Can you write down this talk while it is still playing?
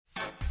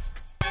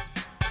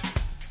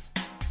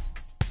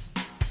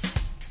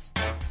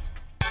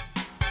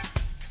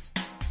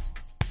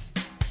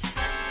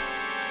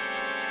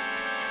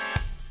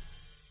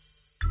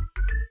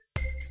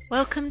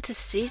Welcome to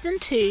Season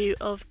 2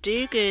 of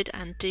Do Good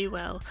and Do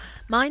Well.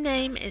 My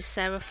name is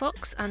Sarah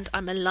Fox and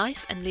I'm a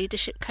life and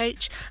leadership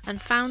coach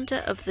and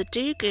founder of the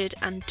Do Good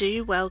and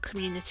Do Well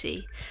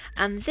community.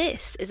 And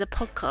this is a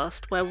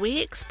podcast where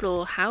we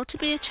explore how to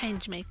be a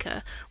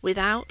changemaker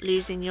without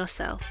losing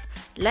yourself.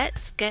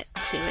 Let's get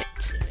to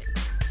it.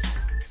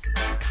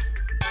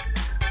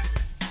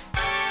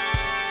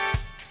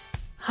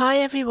 Hi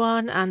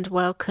everyone and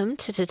welcome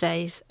to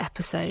today's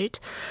episode.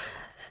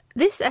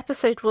 This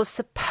episode was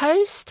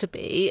supposed to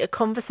be a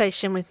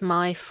conversation with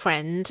my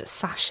friend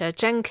Sasha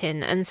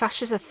Jenkin, and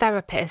Sasha's a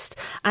therapist,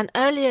 and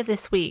earlier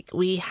this week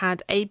we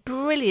had a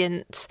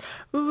brilliant,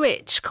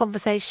 rich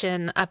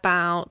conversation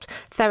about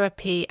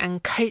therapy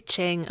and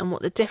coaching and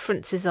what the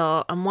differences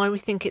are and why we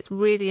think it's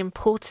really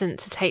important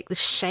to take the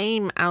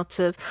shame out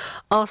of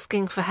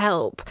asking for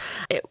help.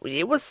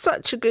 It was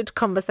such a good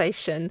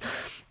conversation.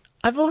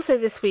 I've also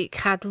this week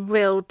had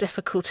real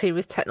difficulty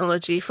with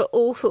technology for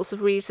all sorts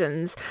of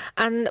reasons,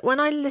 and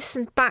when I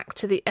listened back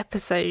to the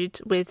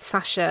episode with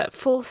Sasha,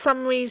 for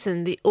some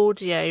reason the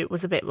audio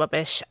was a bit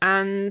rubbish,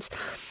 and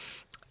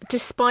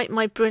despite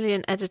my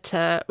brilliant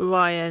editor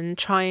Ryan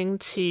trying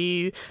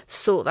to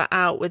sort that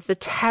out with the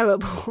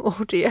terrible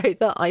audio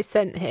that I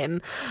sent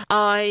him,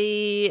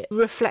 I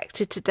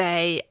reflected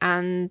today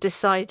and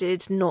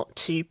decided not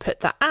to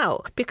put that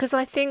out because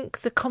I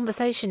think the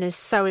conversation is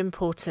so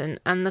important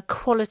and the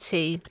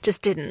quality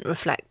just didn't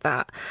reflect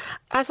that.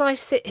 As I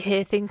sit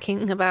here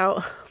thinking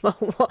about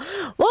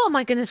what am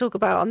I going to talk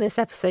about on this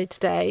episode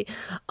today,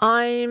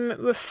 I'm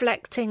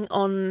reflecting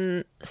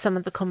on some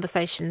of the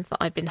conversations that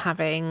I've been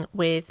having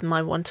with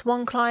my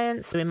one-to-one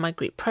clients, in my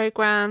group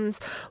programs,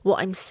 what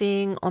I'm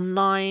seeing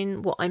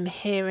online, what I'm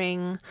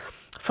hearing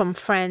from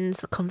friends,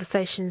 the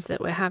conversations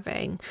that we're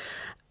having.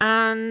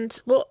 And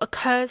what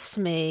occurs to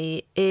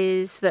me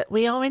is that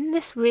we are in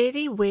this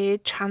really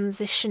weird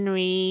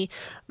transitionary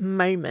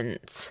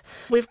moment.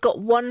 We've got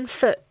one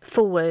foot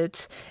forward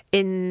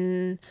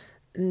in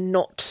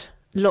not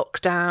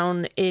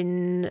lockdown,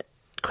 in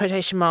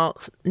quotation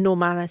marks,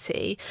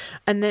 normality,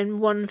 and then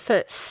one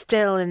foot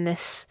still in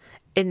this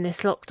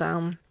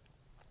lockdown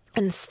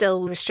and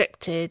still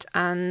restricted.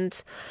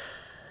 And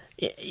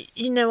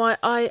you know,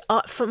 I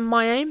from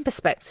my own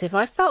perspective,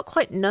 I felt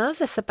quite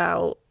nervous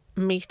about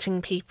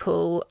meeting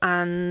people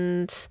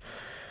and,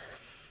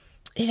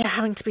 you know,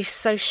 having to be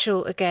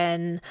social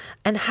again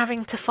and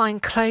having to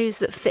find clothes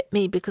that fit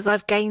me because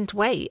I've gained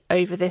weight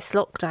over this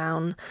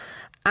lockdown.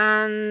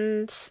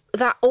 And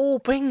that all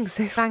brings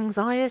this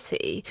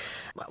anxiety.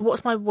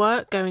 What's my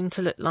work going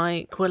to look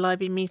like? Will I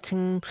be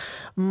meeting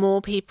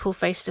more people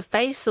face to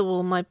face, or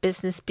will my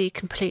business be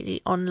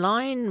completely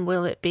online?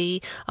 Will it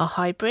be a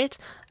hybrid?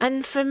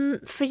 And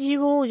for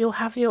you all, you'll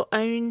have your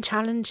own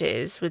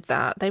challenges with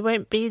that. They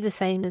won't be the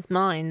same as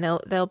mine.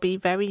 They'll be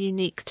very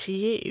unique to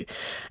you.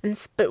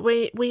 But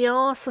we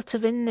are sort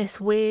of in this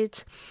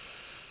weird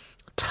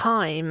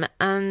time,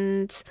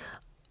 and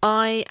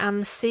I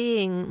am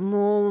seeing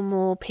more and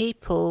more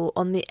people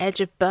on the edge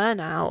of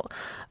burnout.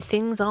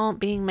 Things aren't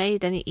being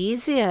made any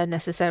easier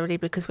necessarily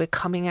because we're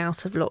coming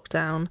out of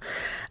lockdown.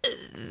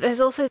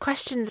 There's also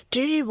questions,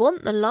 do you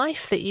want the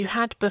life that you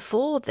had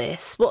before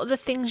this? What are the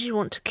things you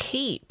want to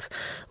keep?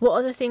 What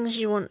are the things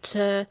you want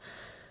to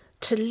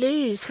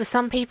lose? For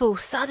some people,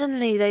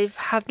 suddenly they've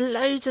had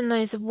loads and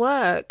loads of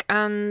work,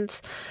 and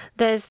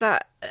there's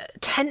that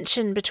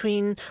tension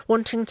between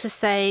wanting to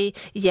say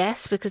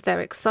yes because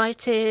they're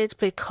excited,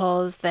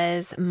 because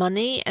there's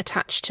money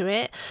attached to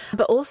it,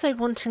 but also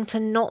wanting to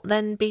not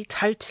then be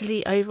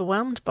totally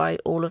overwhelmed by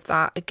all of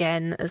that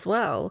again as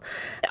well.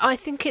 I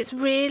think it's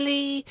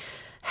really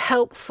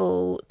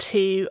helpful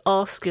to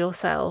ask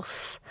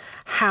yourself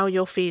how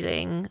you're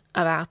feeling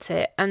about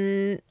it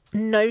and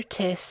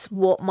notice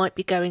what might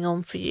be going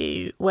on for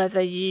you,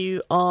 whether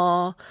you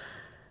are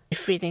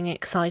feeling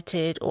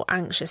excited or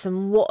anxious,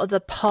 and what are the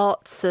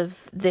parts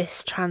of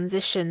this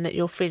transition that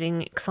you're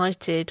feeling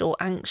excited or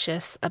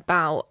anxious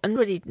about, and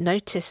really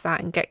notice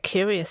that and get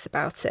curious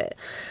about it.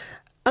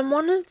 And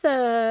one of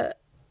the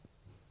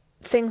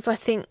things I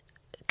think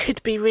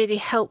could be really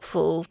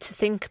helpful to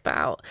think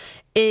about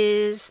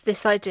is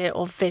this idea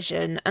of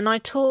vision. And I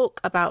talk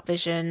about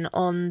vision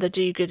on the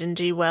Do Good and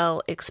Do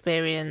Well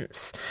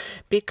experience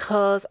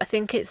because I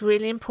think it's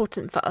really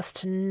important for us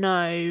to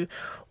know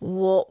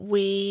what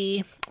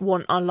we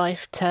want our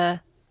life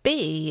to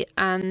be.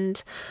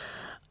 And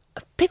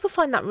people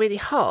find that really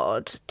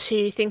hard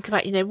to think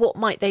about, you know, what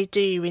might they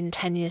do in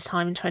 10 years'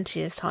 time, in 20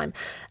 years' time.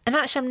 And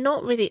actually, I'm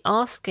not really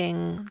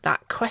asking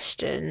that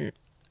question.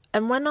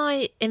 And when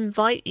I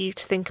invite you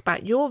to think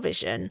about your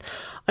vision,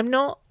 I'm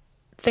not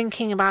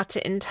thinking about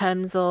it in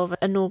terms of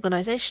an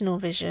organisational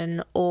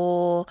vision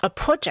or a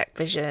project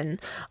vision.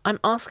 I'm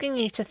asking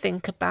you to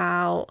think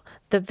about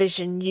the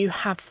vision you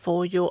have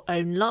for your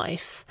own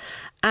life.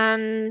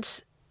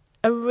 And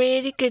a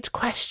really good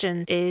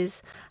question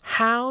is,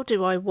 how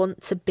do I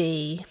want to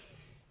be?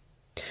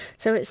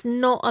 So it's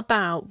not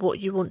about what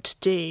you want to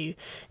do,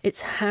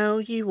 it's how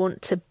you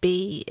want to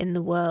be in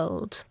the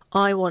world.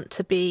 I want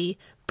to be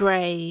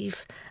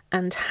brave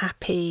and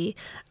happy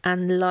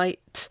and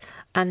light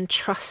and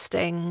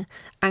trusting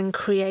and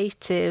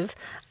creative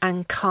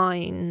and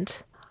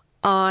kind.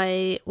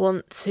 I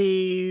want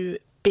to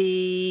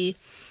be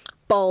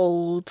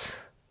bold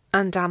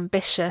and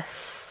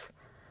ambitious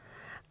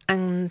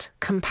and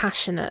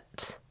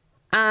compassionate.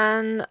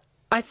 And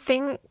I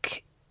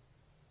think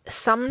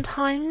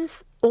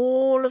sometimes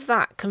all of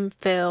that can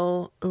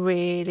feel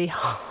really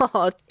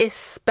hard,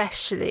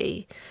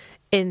 especially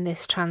in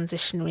this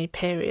transitionary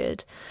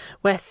period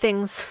where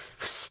things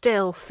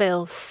still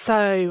feel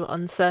so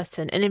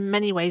uncertain, and in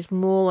many ways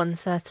more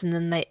uncertain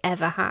than they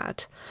ever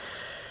had.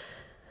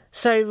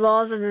 So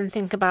rather than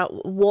think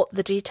about what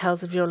the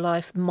details of your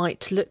life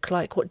might look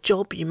like, what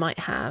job you might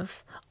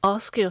have,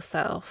 ask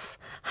yourself,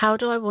 how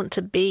do I want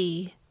to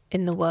be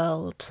in the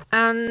world?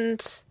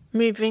 And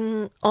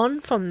moving on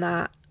from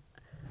that,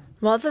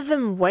 rather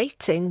than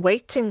waiting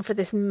for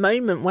this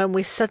moment when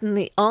we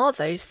suddenly are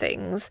those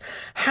things,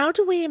 how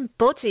do we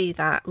embody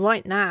that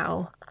right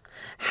now?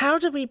 How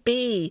do we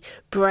be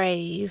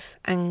brave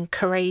and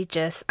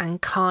courageous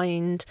and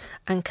kind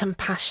and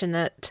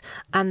compassionate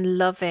and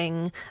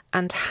loving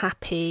and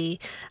happy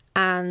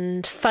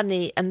and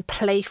funny and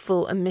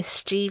playful and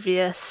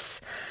mischievous?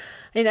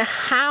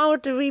 How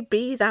do we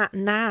be that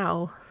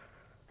now?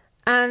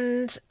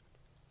 And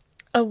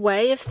a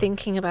way of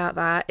thinking about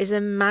that is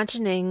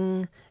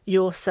imagining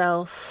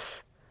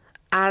yourself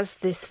as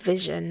this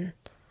vision.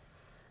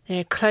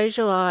 Close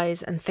your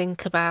eyes and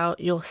think about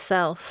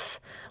yourself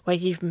where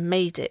you've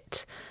made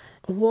it.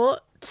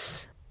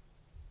 What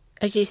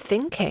are you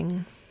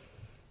thinking?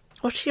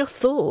 What are your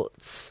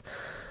thoughts?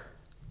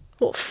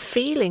 What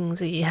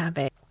feelings are you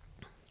having?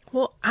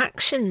 What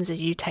actions are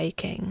you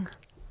taking?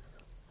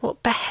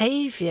 What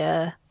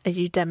behaviour are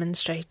you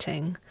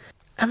demonstrating?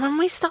 And when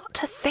we start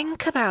to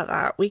think about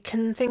that, we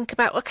can think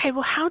about, okay,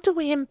 well, how do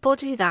we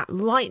embody that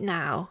right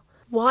now?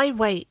 Why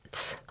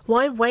wait?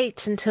 Why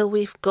wait until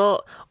we've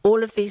got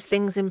all of these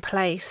things in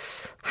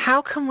place?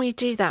 How can we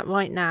do that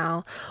right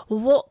now?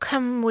 What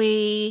can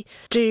we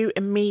do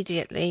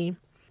immediately?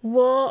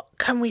 What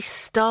can we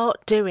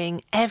start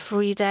doing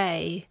every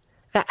day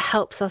that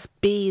helps us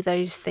be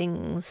those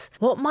things?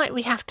 What might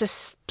we have to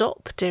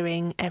stop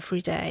doing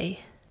every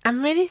day?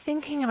 I'm really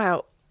thinking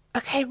about,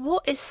 okay,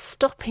 what is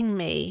stopping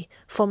me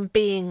from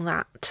being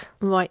that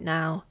right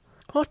now?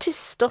 What is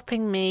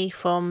stopping me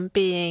from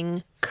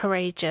being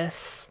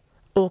courageous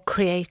or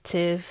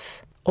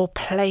creative or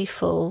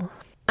playful?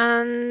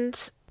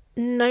 And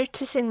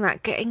noticing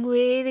that, getting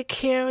really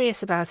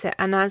curious about it,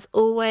 and as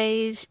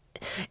always,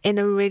 in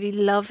a really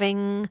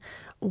loving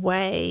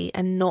way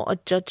and not a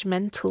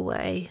judgmental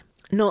way.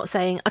 Not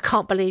saying, I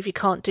can't believe you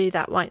can't do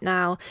that right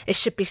now. It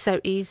should be so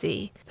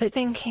easy. But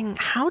thinking,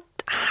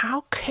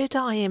 how could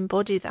I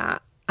embody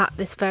that at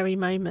this very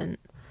moment?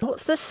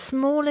 What's the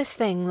smallest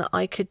thing that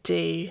I could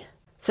do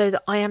so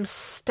that I am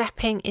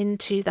stepping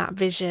into that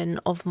vision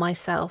of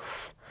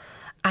myself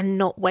and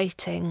not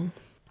waiting?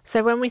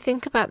 So when we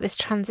think about this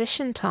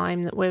transition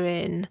time that we're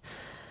in,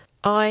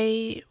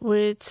 I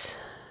would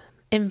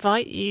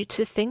invite you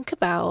to think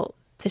about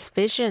this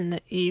vision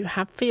that you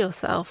have for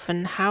yourself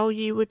and how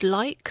you would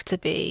like to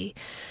be.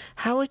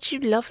 How would you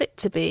love it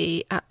to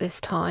be at this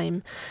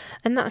time?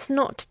 And that's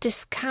not to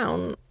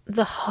discount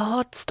the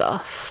hard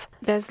stuff.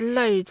 There's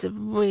loads of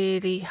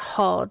really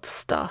hard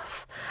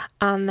stuff,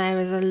 and there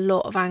is a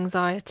lot of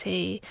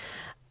anxiety,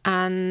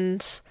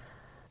 and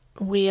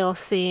we are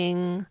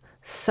seeing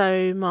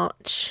so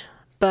much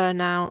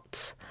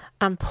burnout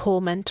and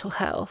poor mental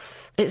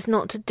health. It's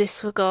not to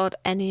disregard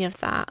any of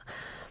that.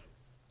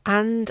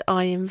 And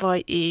I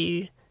invite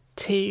you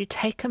to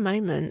take a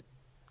moment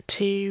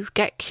to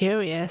get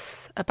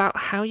curious about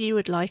how you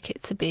would like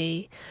it to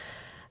be,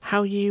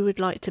 how you would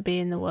like to be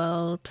in the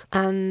world.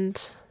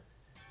 And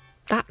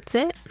that's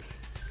it.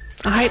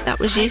 I hope that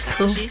was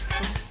useful.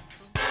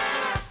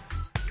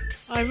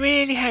 I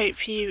really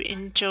hope you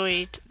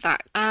enjoyed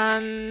that.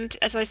 And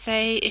as I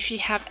say, if you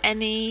have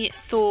any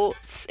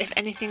thoughts, if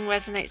anything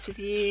resonates with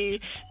you,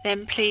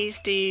 then please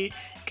do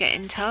get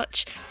in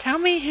touch. Tell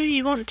me who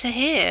you want to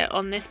hear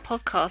on this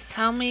podcast.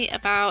 Tell me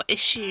about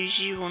issues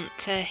you want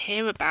to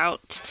hear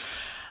about.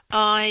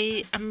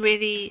 I am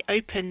really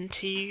open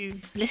to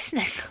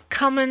listening.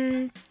 Come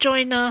and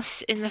join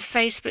us in the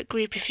Facebook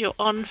group. If you're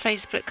on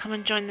Facebook, come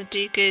and join the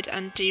Do Good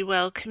and Do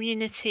Well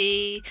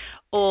community,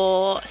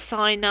 or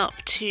sign up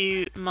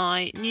to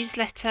my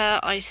newsletter.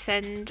 I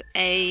send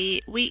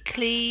a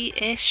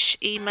weekly-ish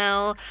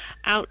email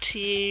out to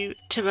you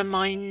to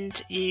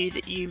remind you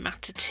that you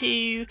matter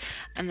too,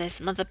 and there's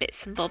some other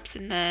bits and bobs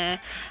in there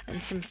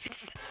and some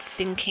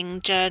thinking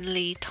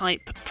journaly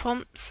type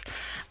prompts.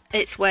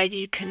 It's where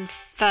you can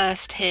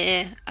first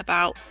hear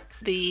about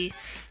the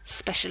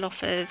special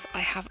offers I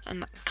have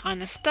and that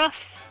kind of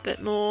stuff.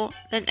 But more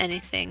than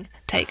anything,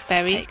 take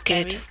very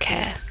good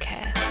care.